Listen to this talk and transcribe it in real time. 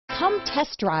Come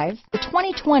test drive the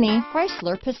 2020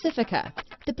 Chrysler Pacifica.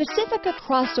 The Pacifica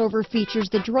crossover features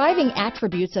the driving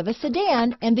attributes of a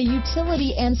sedan and the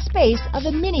utility and space of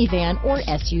a minivan or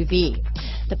SUV.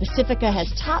 The Pacifica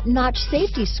has top-notch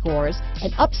safety scores, an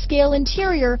upscale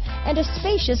interior, and a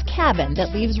spacious cabin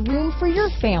that leaves room for your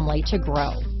family to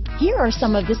grow. Here are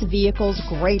some of this vehicle's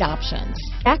great options: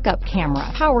 backup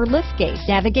camera, power liftgate,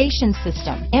 navigation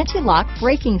system, anti-lock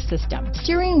braking system,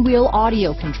 steering wheel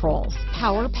audio controls,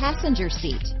 power passenger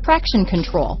seat, traction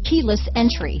control, keyless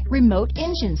entry, remote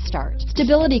engine start,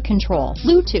 stability control,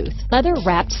 Bluetooth,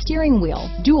 leather-wrapped steering wheel,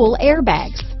 dual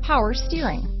airbags, power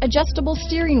steering, adjustable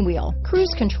steering wheel,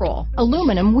 cruise control,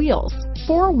 aluminum wheels,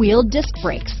 four-wheel disc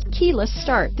brakes, keyless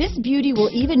start. This beauty will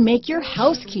even make your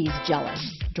house keys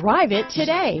jealous. Drive it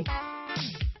today.